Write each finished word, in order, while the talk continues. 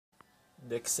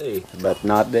Dixie, but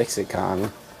not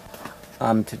DixieCon.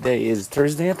 Today is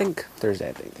Thursday, I think.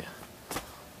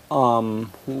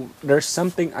 There's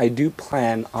something I do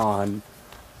plan on.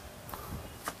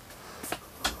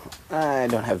 I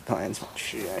don't have plans.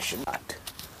 I should not.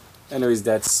 Anyways,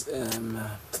 that's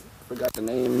forgot the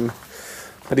name,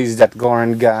 but he's that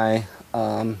Goran guy.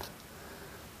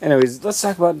 Anyways, let's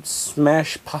talk about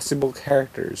Smash possible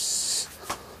characters.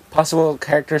 Possible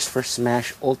characters for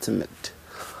Smash Ultimate.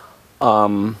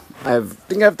 I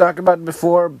think I've talked about it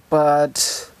before,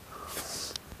 but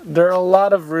there are a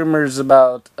lot of rumors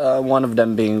about one of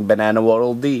them being Banana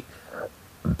Waddle Dee.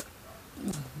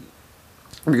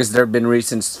 Because there have been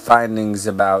recent findings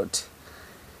about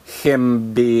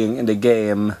him being in the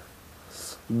game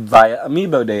via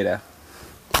amiibo data.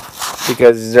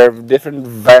 Because there are different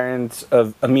variants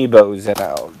of amiibos, and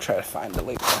I'll try to find the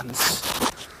link ones.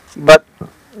 But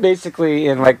basically,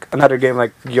 in like another game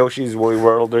like Yoshi's Woolly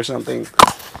World or something,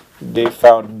 they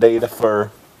found data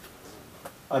for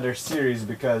other series,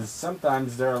 because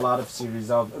sometimes there are a lot of series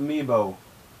of amiibo.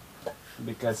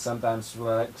 Because sometimes,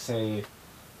 like say,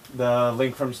 the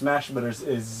Link from Smash Brothers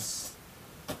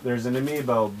there's an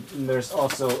amiibo. There's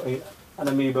also an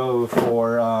amiibo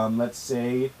for let's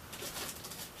say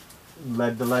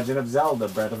The Legend of Zelda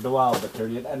Breath of the Wild, the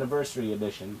 30th anniversary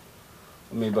edition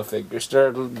amiibo figures.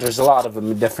 There's a lot of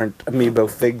them, different amiibo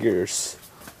figures,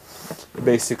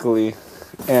 basically,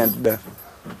 and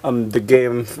the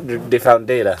game they found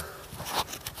data.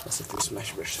 Let's see if there's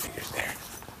Smash Bros. Figures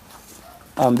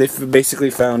there. They've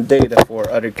basically found data for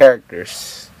other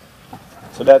characters,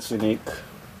 so that's unique.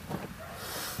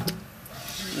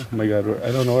 Oh my god,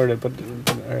 I don't know where they put it.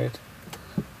 Alright.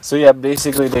 So yeah,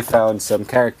 basically they found some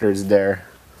characters there.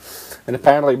 And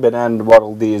apparently Banana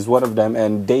Waddle Dee is one of them,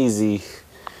 and Daisy,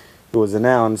 who was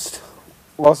announced,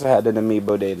 also had an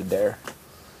amiibo data there.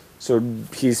 So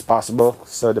he's possible.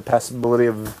 So the possibility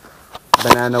of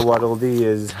Banana Waddle Dee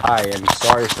is high, and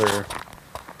sorry for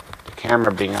the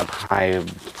camera being up high.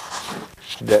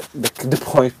 The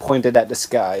point pointed at the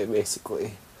sky,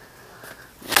 basically.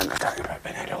 I'm not talking about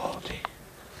Banana Waddle Dee.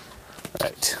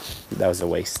 Right, that was a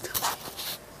waste.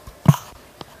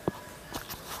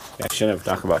 I shouldn't have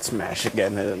talked about Smash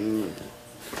again.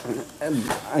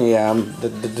 Yeah,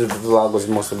 the vlog was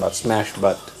mostly about Smash,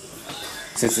 but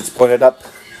since it's pointed at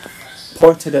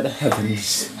the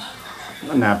heavens,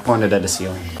 not pointed at the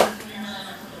ceiling,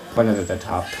 pointed at the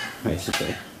top,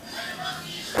 basically.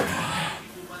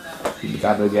 You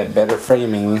gotta get better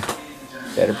framing,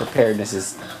 better preparedness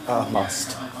is a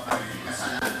must.